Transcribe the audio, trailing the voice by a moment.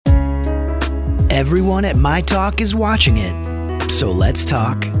Everyone at My Talk is watching it. So let's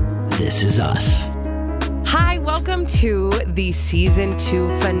talk This Is Us. Hi, welcome to the season 2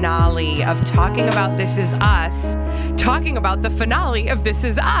 finale of Talking About This Is Us. Talking about the finale of This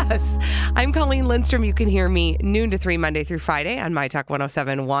Is Us. I'm Colleen Lindstrom. You can hear me noon to 3 Monday through Friday on My Talk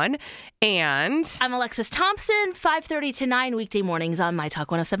 107.1. And I'm Alexis Thompson, 5:30 to 9 weekday mornings on My Talk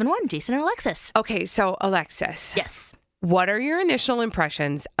 107.1. Jason and Alexis. Okay, so Alexis. Yes. What are your initial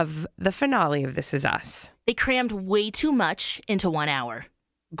impressions of the finale of This Is Us? They crammed way too much into 1 hour.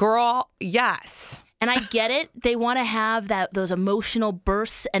 Girl, yes. And I get it. They want to have those emotional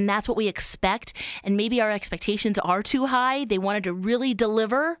bursts, and that's what we expect. And maybe our expectations are too high. They wanted to really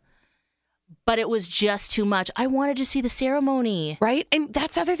deliver, but it was just too much. I wanted to see the ceremony. Right? And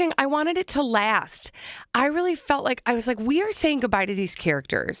that's the other thing. I wanted it to last. I really felt like, I was like, we are saying goodbye to these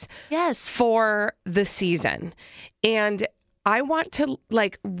characters. Yes. For the season. And I want to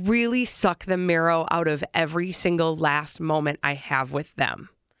really suck the marrow out of every single last moment I have with them.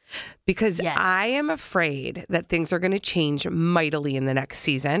 Because yes. I am afraid that things are going to change mightily in the next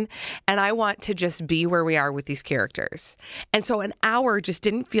season. And I want to just be where we are with these characters. And so an hour just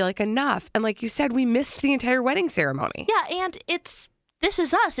didn't feel like enough. And like you said, we missed the entire wedding ceremony. Yeah, and This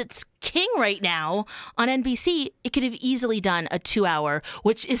Is Us. It's king right now on NBC. It could have easily done a 2-hour,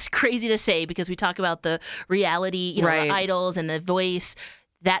 which is crazy to say because we talk about the reality, right. The idols and the voice.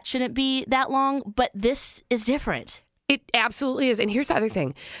 That shouldn't be that long, but this is different. It absolutely is. And here's the other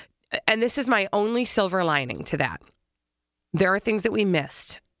thing. And this is my only silver lining to that. There are things that we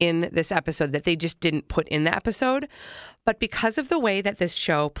missed in this episode that they just didn't put in the episode. But because of the way that this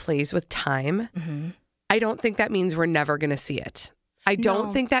show plays with time, I don't think that means we're never going to see it. I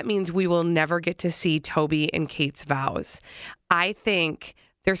don't think that means we will never get to see Toby and Kate's vows. I think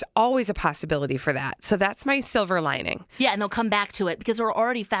there's always a possibility for that. So that's my silver lining. Yeah, and they'll come back to it because we're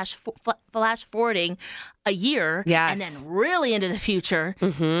already flash forwarding a year and then really into the future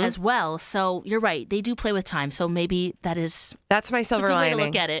as well. So you're right. They do play with time. So maybe that's my silver lining. Way to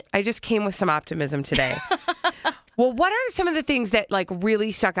look at it. I just came with some optimism today. Well, what are some of the things that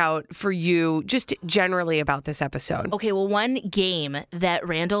really stuck out for you just generally about this episode? Okay, well, one game that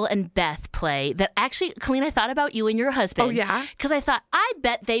Randall and Beth play that actually, Colleen, I thought about you and your husband. Oh, yeah? Because I thought, I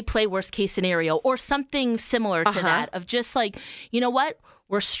bet they play worst case scenario or something similar to that of just you know what?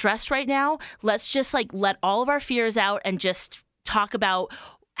 We're stressed right now. Let's just let all of our fears out and just talk about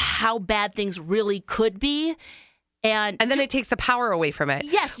how bad things really could be. And then it takes the power away from it.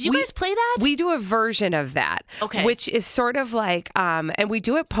 Yes. Do you guys play that? We do a version of that. Okay. Which is sort of and we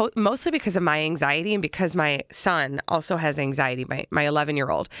do it mostly because of my anxiety and because my son also has anxiety, my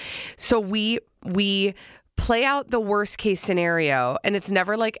 11-year-old. So we play out the worst case scenario, and it's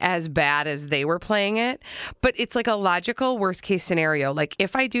never as bad as they were playing it, but it's a logical worst case scenario.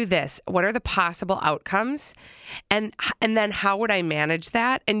 If I do this, what are the possible outcomes? And then how would I manage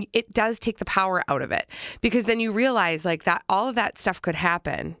that? And it does take the power out of it because then you realize that all of that stuff could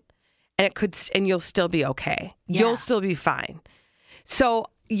happen and you'll still be okay. Yeah. You'll still be fine. So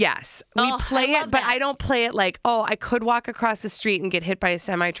yes, we play it, but I don't play it I could walk across the street and get hit by a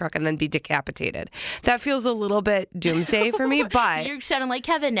semi-truck and then be decapitated. That feels a little bit doomsday for me, but... You're sounding like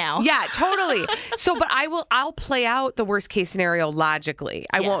Kevin now. Yeah, totally. So, but I'll play out the worst case scenario logically.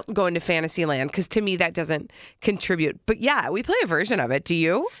 I won't go into fantasy land because to me that doesn't contribute. But yeah, we play a version of it. Do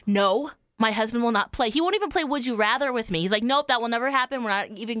you? No. My husband will not play. He won't even play Would You Rather with me. He's like, nope, that will never happen. We're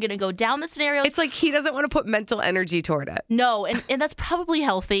not even going to go down the scenario. It's he doesn't want to put mental energy toward it. No, and that's probably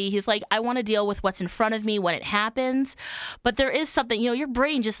healthy. He's like, I want to deal with what's in front of me when it happens. But there is something, your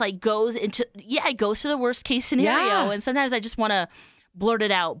brain just goes into, it goes to the worst case scenario. Yeah. And sometimes I just want to blurt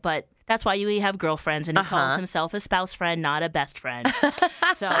it out, but that's why you have girlfriends, and he calls himself a spouse friend, not a best friend.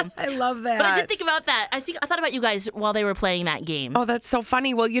 So I love that. But I did think about that. I thought about you guys while they were playing that game. Oh, that's so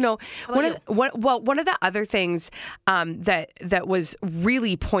funny. Well, one of the other things that was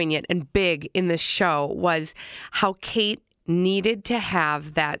really poignant and big in the show was how Kate needed to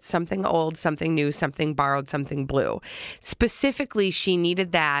have that something old, something new, something borrowed, something blue. Specifically, she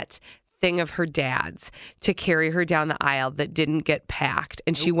needed that thing of her dad's to carry her down the aisle that didn't get packed,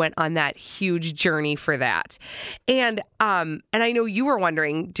 and she went on that huge journey for that. And I know you were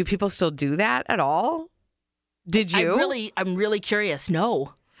wondering, do people still do that at all? Did you? I'm really curious.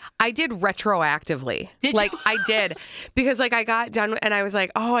 No. I did retroactively. Did you? I did. Because I got done and I was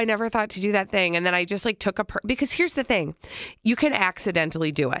like, oh, I never thought to do that thing. And then I just took because here's the thing. You can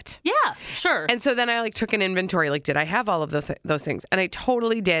accidentally do it. Yeah, sure. And so then I duk an inventory. Did I have all of those things? And I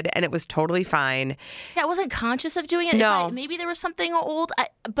totally did. And it was totally fine. Yeah, I wasn't conscious of doing it. No. Maybe there was something old,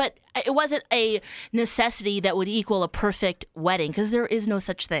 but it wasn't a necessity that would equal a perfect wedding because there is no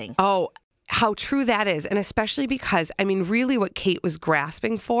such thing. Oh, how true that is. And especially because, I mean, really what Kate was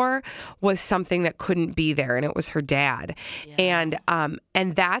grasping for was something that couldn't be there, and it was her dad. Yeah.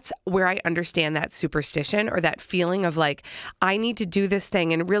 And that's where I understand that superstition, or that feeling of like, I need to do this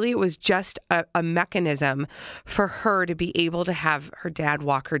thing. And really it was just a mechanism for her to be able to have her dad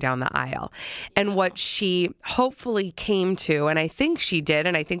walk her down the aisle. And what she hopefully came to, and I think she did,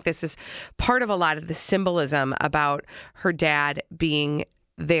 and I think this is part of a lot of the symbolism about her dad being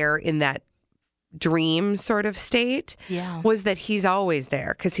there in that dream sort of state, was that he's always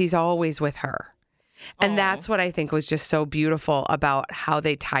there because he's always with her. And that's what I think was just so beautiful about how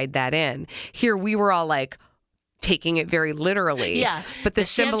they tied that in. Here we were all like taking it very literally. Yeah. But the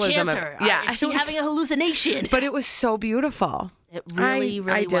symbolism of is she having a hallucination? But it was so beautiful. It really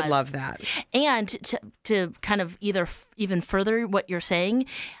was. I did love that. And to kind of even further what you're saying,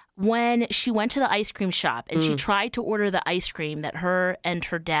 when she went to the ice cream shop and she tried to order the ice cream that her and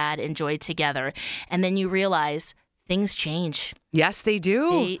her dad enjoyed together, and then you realize things change. Yes, they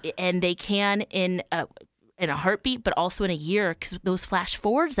do. They can in a heartbeat, but also in a year, because those flash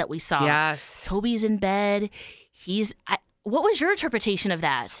forwards that we saw. Yes. Toby's in bed. What was your interpretation of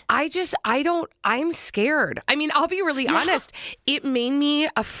that? I'm scared. I mean, I'll be really honest. It made me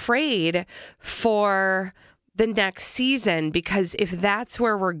afraid for the next season, because if that's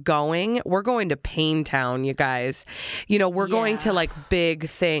where we're going to Pain Town, you guys. You know, we're going to like big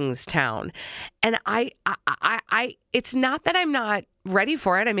things town. And I it's not that I'm not ready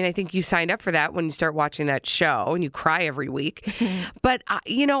for it. I mean, I think you signed up for that when you start watching that show and you cry every week. But,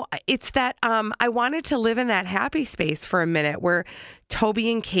 it's that I wanted to live in that happy space for a minute where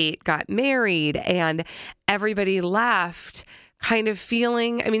Toby and Kate got married and everybody left kind of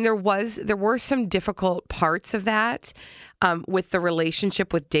feeling, I mean, there were some difficult parts of that with the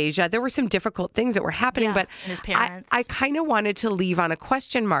relationship with Deja. There were some difficult things that were happening, but and his parents. I kind of wanted to leave on a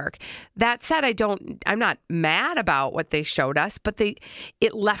question mark. That said, I'm not mad about what they showed us, but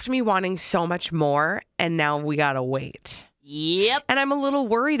it left me wanting so much more, and now we gotta wait. Yep. And I'm a little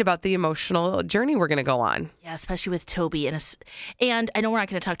worried about the emotional journey we're going to go on. Yeah, especially with Toby. And I know we're not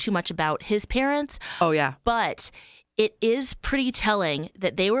going to talk too much about his parents. Oh, yeah. But it is pretty telling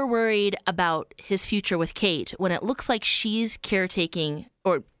that they were worried about his future with Kate when it looks like she's caretaking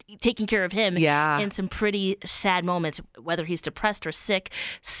or taking care of him in some pretty sad moments, whether he's depressed or sick.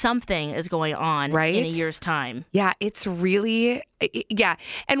 Something is going on in a year's time. Yeah, it's really,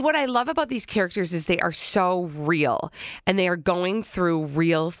 And what I love about these characters is they are so real, and they are going through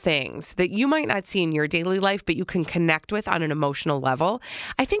real things that you might not see in your daily life, but you can connect with on an emotional level.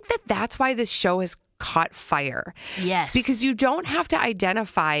 I think that's why this show has caught fire. Yes. Because you don't have to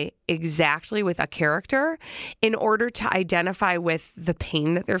identify exactly with a character in order to identify with the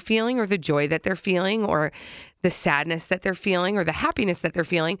pain that they're feeling, or the joy that they're feeling, or the sadness that they're feeling, or the happiness that they're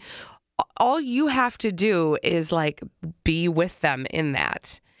feeling. All you have to do is like be with them in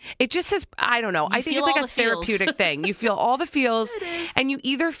that. It just says, I don't know. I think it's like a therapeutic thing. You feel all the feels, and you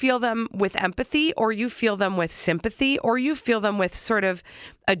either feel them with empathy, or you feel them with sympathy, or you feel them with sort of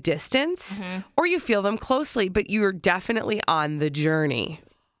a distance, or you feel them closely, but you're definitely on the journey.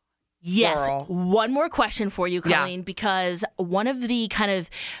 Yes. Girl. One more question for you, Colleen, because one of the kind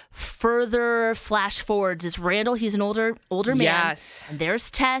of further flash forwards is Randall. He's an older man. Yes. And there's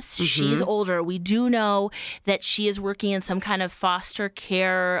Tess. She's older. We do know that she is working in some kind of foster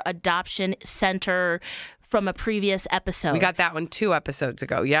care adoption center from a previous episode. We got that one 2 episodes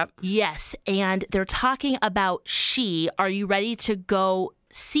ago. Yep. Yes. And they're talking about are you ready to go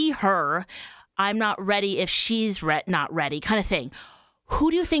see her? I'm not ready if she's not ready, kind of thing. Who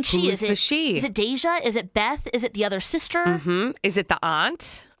do you think she is? Is it Deja? Is it Beth? Is it the other sister? Mm-hmm. Is it the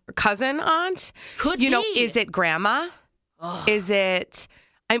aunt? Cousin aunt? Could be. Is it grandma? Ugh. Is it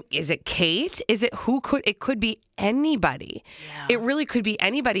Kate? It could be anybody. Yeah. It really could be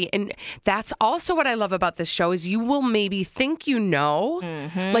anybody. And that's also what I love about this show is you will maybe think you know.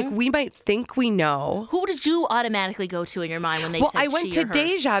 Mm-hmm. Like we might think we know. Who did you automatically go to in your mind when they said I went to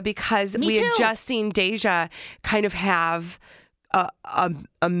Deja because we had just seen Deja kind of have a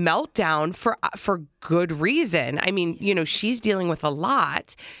meltdown for good reason. I mean, she's dealing with a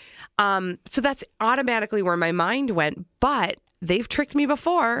lot. So that's automatically where my mind went, but they've tricked me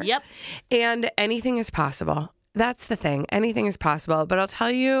before. Yep. And anything is possible. That's the thing. Anything is possible. But I'll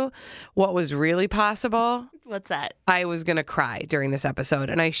tell you what was really possible. What's that? I was going to cry during this episode,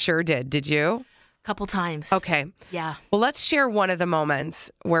 and I sure did. Did you? Couple times. Okay. Yeah. Well, let's share one of the moments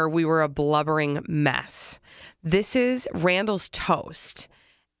where we were a blubbering mess. This is Randall's toast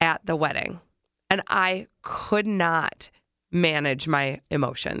at the wedding, and I could not manage my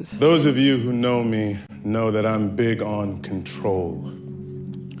emotions. Those of you who know me know that I'm big on control.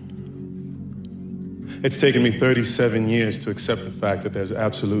 It's taken me 37 years to accept the fact that there's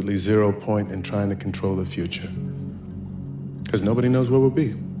absolutely zero point in trying to control the future. Because nobody knows where we'll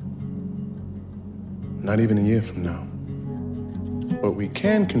be. Not even a year from now. What we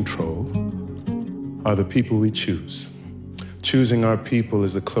can control are the people we choose. Choosing our people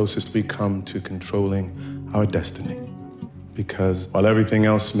is the closest we come to controlling our destiny. Because while everything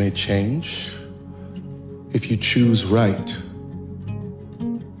else may change, if you choose right,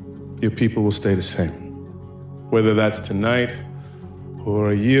 your people will stay the same. Whether that's tonight,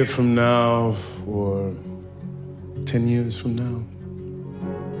 or a year from now, or 10 years from now.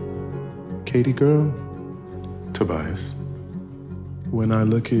 Katie girl, Tobias, when I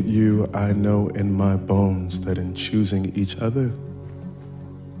look at you, I know in my bones that in choosing each other,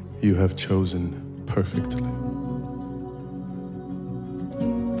 you have chosen perfectly.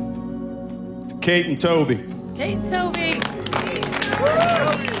 Kate and Toby. Kate and Toby.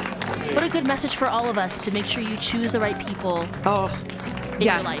 What a good message for all of us to make sure you choose the right people. In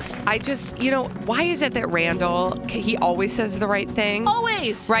your life. I just, why is it that Randall, he always says the right thing?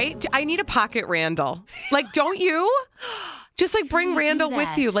 Always. Right? I need a pocket Randall. Like, don't you? Just like bring Randall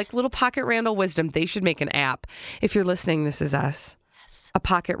with you, like little pocket Randall wisdom. They should make an app. If you're listening, This Is Us. Yes. A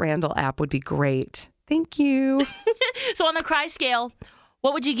pocket Randall app would be great. Thank you. So on the cry scale,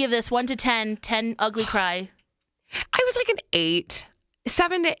 what would you give this? 1 to 10? 10 ugly cry. I was like an 8.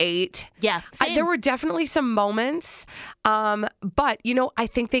 7 to 8. Yeah. There were definitely some moments, but I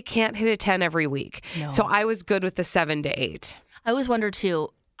think they can't hit a 10 every week. No. So I was good with the 7 to 8. I always wonder too,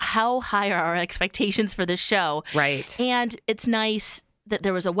 how high are our expectations for this show? Right. And it's nice that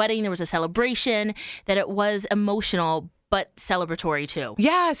there was a wedding, there was a celebration, that it was emotional, but celebratory too.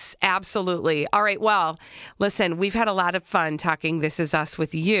 Yes, absolutely. All right. Well, listen, we've had a lot of fun talking This Is Us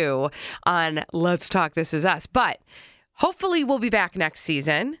with you on Let's Talk This Is Us, but hopefully we'll be back next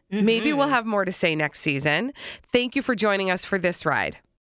season. Maybe we'll have more to say next season. Thank you for joining us for this ride.